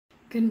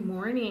Good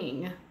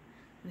morning. I'm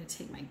going to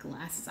take my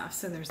glasses off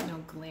so there's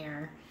no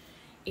glare.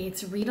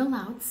 It's Read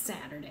Aloud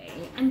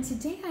Saturday, and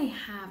today I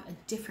have a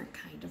different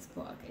kind of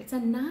book. It's a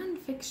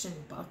nonfiction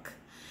book,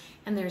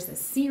 and there's a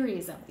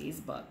series of these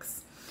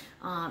books,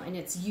 and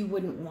it's You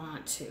Wouldn't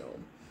Want To.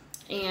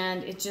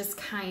 And it just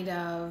kind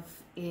of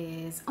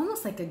is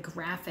almost like a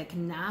graphic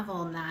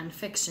novel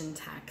nonfiction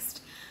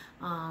text.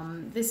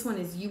 This one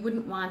is You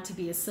Wouldn't Want to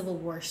Be a Civil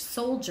War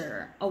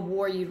Soldier, a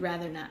War You'd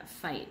Rather Not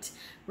Fight,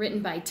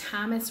 written by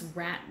Thomas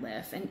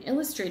Ratliff and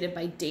illustrated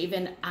by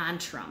David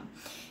Antrim.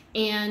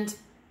 And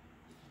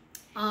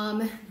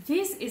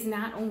this is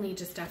not only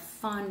just a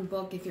fun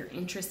book if you're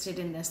interested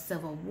in the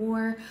Civil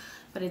War,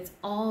 but it's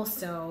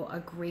also a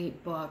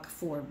great book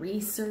for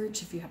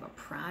research if you have a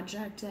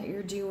project that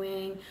you're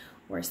doing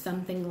or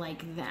something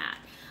like that.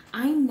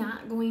 I'm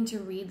not going to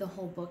read the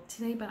whole book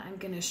today, but I'm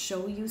going to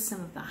show you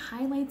some of the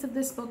highlights of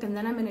this book, and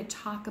then I'm going to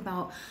talk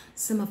about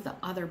some of the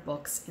other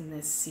books in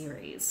this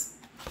series.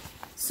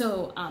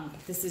 So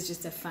this is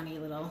just a funny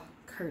little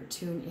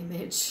cartoon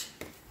image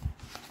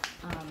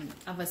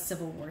of a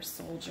Civil War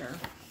soldier.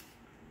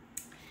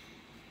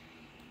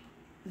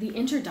 The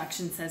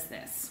introduction says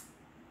this: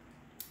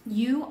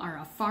 "You are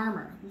a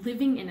farmer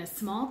living in a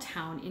small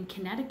town in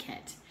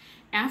Connecticut.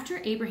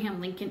 After Abraham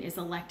Lincoln is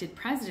elected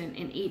president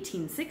in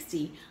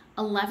 1860,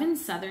 11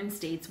 southern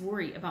states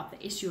worry about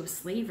the issue of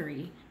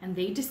slavery, and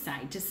they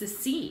decide to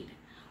secede,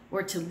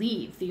 or to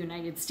leave the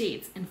United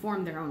States and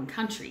form their own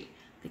country,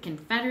 the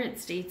Confederate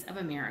States of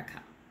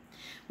America.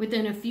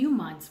 Within a few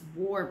months,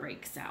 war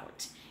breaks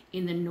out.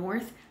 In the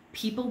North,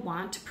 people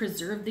want to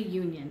preserve the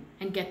Union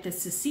and get the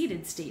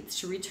seceded states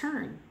to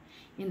return.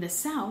 In the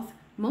South,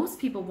 most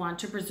people want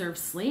to preserve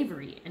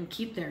slavery and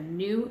keep their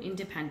new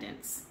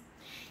independence.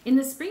 In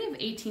the spring of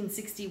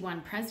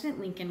 1861, President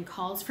Lincoln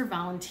calls for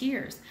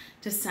volunteers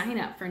to sign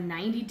up for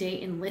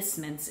 90-day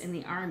enlistments in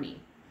the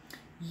Army.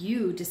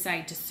 You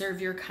decide to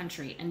serve your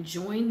country and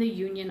join the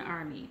Union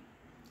Army.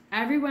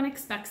 Everyone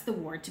expects the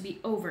war to be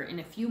over in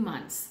a few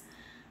months,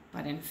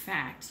 but in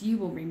fact, you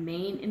will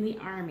remain in the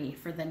Army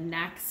for the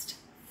next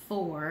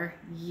 4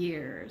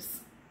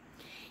 years.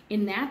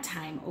 In that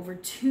time, over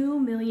 2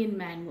 million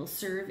men will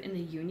serve in the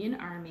Union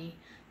Army,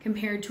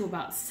 compared to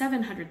about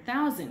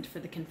 700,000 for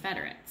the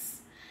Confederates.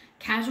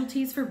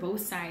 Casualties for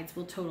both sides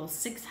will total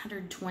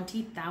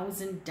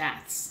 620,000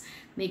 deaths,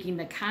 making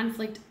the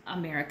conflict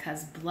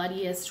America's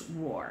bloodiest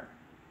war."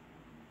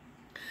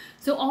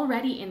 So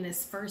already in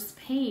this first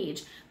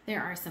page,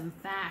 there are some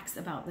facts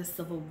about the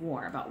Civil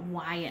War, about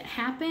why it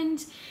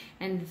happened,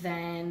 and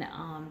then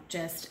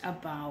just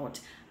about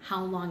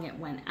how long it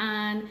went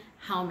on,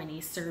 how many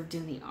served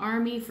in the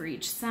Army for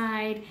each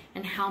side,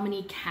 and how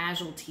many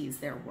casualties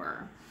there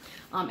were.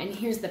 And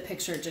here's the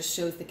picture. It just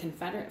shows the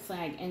Confederate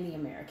flag and the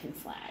American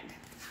flag.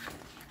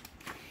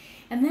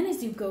 And then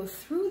as you go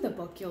through the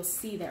book, you'll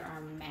see there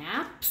are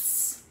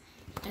maps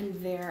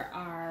and there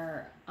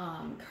are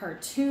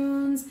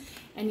cartoons,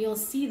 and you'll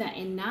see that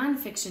in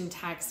nonfiction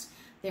text,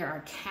 there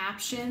are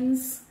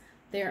captions,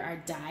 there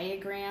are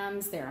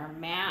diagrams, there are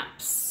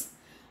maps.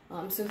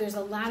 So there's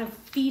a lot of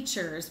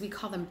features, we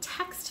call them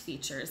text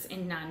features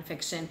in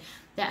nonfiction,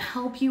 that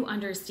help you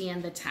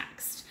understand the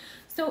text.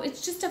 So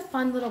it's just a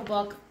fun little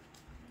book.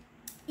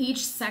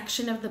 Each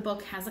section of the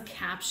book has a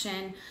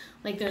caption.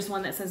 Like there's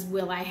one that says,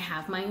 "Will I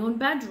have my own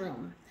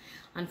bedroom?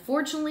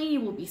 Unfortunately,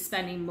 you will be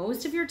spending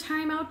most of your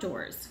time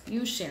outdoors.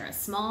 You share a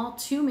small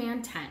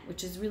 2-man tent,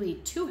 which is really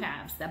 2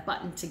 halves that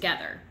button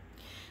together.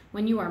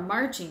 When you are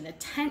marching, the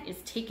tent is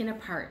taken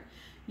apart.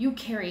 You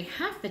carry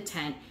half the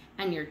tent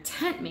and your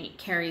tent mate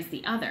carries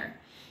the other.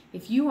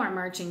 If you are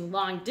marching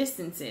long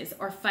distances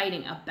or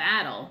fighting a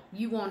battle,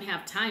 you won't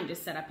have time to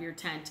set up your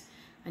tent,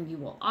 and you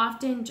will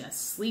often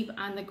just sleep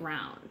on the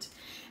ground."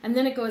 And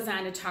then it goes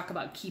on to talk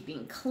about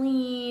keeping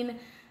clean,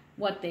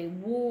 what they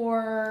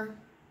wore,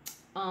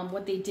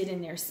 what they did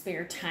in their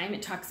spare time.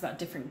 It talks about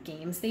different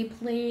games they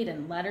played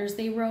and letters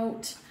they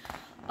wrote.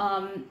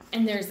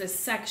 And there's a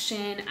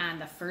section on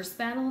the first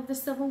battle of the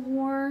Civil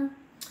War.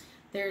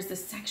 There's a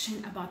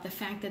section about the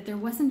fact that there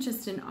wasn't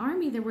just an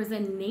army, there was a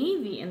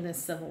navy in the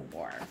Civil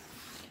War.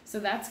 So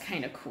that's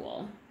kind of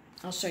cool.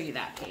 I'll show you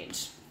that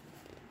page.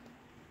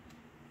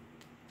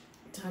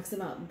 It talks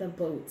about the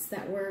boats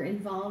that were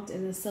involved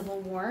in the Civil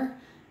War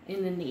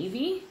in the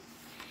Navy.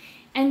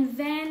 And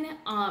then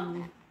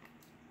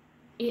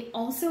it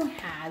also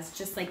has,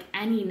 just like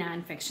any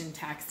nonfiction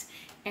text,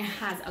 it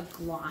has a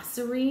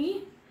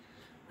glossary,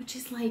 which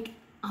is like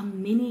a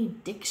mini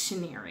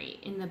dictionary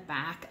in the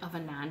back of a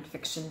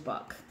nonfiction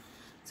book.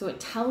 So it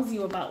tells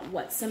you about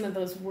what some of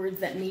those words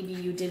that maybe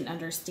you didn't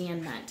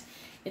understand meant.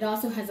 It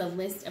also has a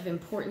list of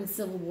important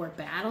Civil War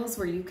battles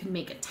where you can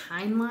make a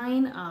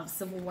timeline of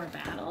Civil War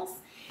battles.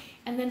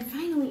 And then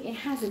finally, it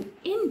has an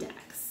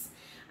index.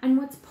 And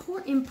what's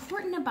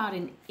important about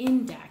an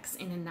index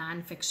in a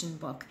nonfiction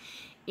book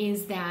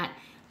is that,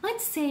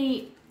 let's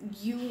say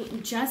you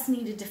just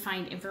needed to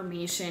find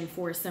information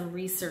for some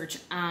research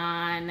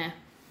on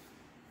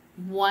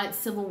what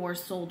Civil War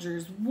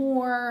soldiers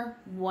wore,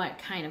 what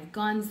kind of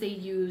guns they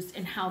used,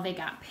 and how they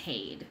got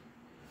paid.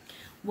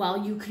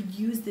 Well, you could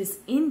use this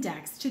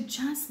index to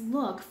just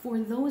look for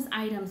those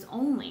items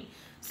only.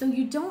 So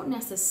you don't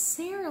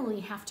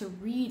necessarily have to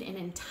read an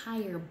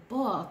entire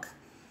book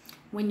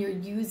when you're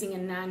using a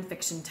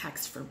nonfiction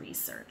text for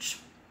research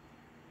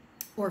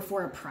or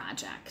for a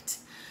project.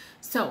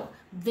 So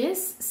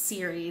this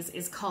series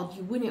is called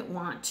You Wouldn't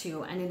Want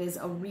To, and it is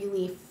a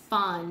really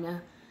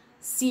fun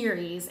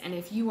series. And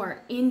if you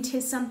are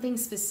into something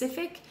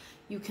specific,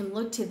 you can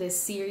look to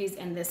this series,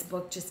 and this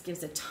book just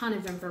gives a ton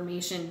of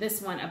information.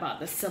 This one about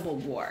the Civil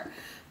War.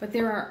 But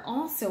there are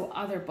also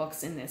other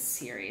books in this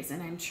series,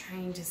 and I'm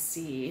trying to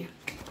see,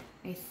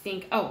 I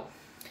think,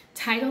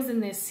 titles in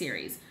this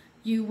series.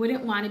 You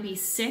Wouldn't Want to Be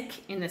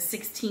Sick in the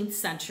 16th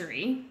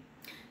Century.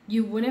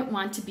 You Wouldn't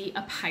Want to Be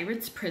a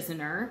Pirate's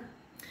Prisoner.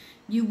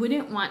 You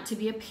Wouldn't Want to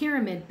Be a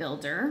Pyramid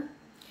Builder.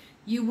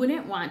 You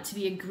Wouldn't Want to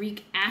Be a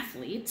Greek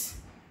Athlete.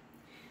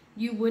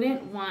 You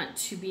Wouldn't Want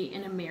to Be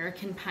an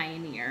American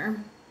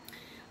Pioneer.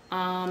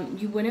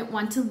 You Wouldn't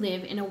Want to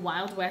Live in a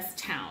Wild West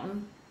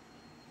Town.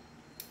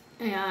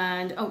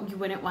 And, You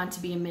Wouldn't Want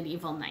to Be a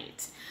Medieval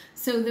Knight.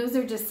 So those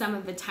are just some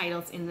of the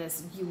titles in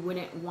this You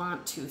Wouldn't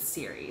Want To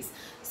series.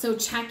 So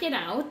check it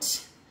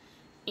out.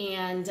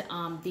 And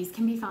these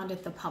can be found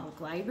at the public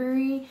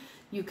library.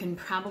 You can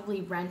probably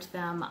rent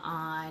them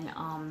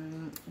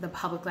on the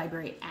public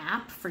library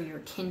app for your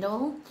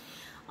Kindle.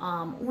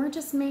 Or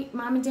just make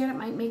mom and dad, it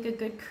might make a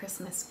good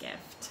Christmas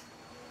gift.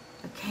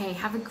 Okay,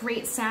 have a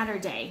great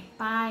Saturday.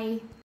 Bye.